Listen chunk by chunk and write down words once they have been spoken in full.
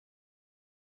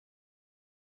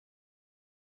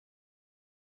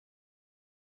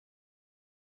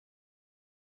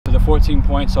14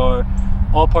 points are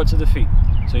all parts of the feet.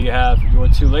 So you have your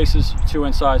 2 laces, 2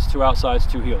 insides, 2 outsides,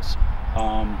 2 heels.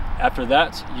 After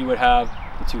that, you would have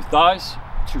the 2 thighs,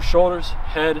 2 shoulders,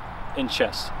 head, and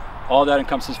chest. All that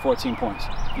encompasses 14 points.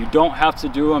 You don't have to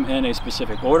do them in a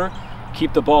specific order.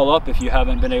 Keep the ball up if you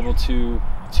haven't been able to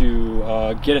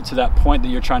get it to that point that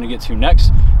you're trying to get to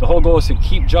next. The whole goal is to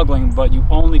keep juggling, but you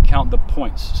only count the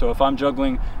points. So if I'm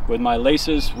juggling with my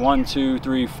laces, 1, 2,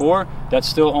 3, 4, that's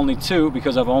still only 2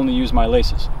 because I've only used my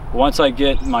laces. Once I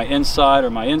get my inside or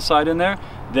my inside in there,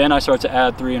 then I start to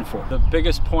add 3 and 4. The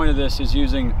biggest point of this is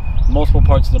using multiple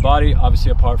parts of the body,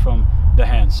 obviously apart from the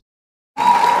hands.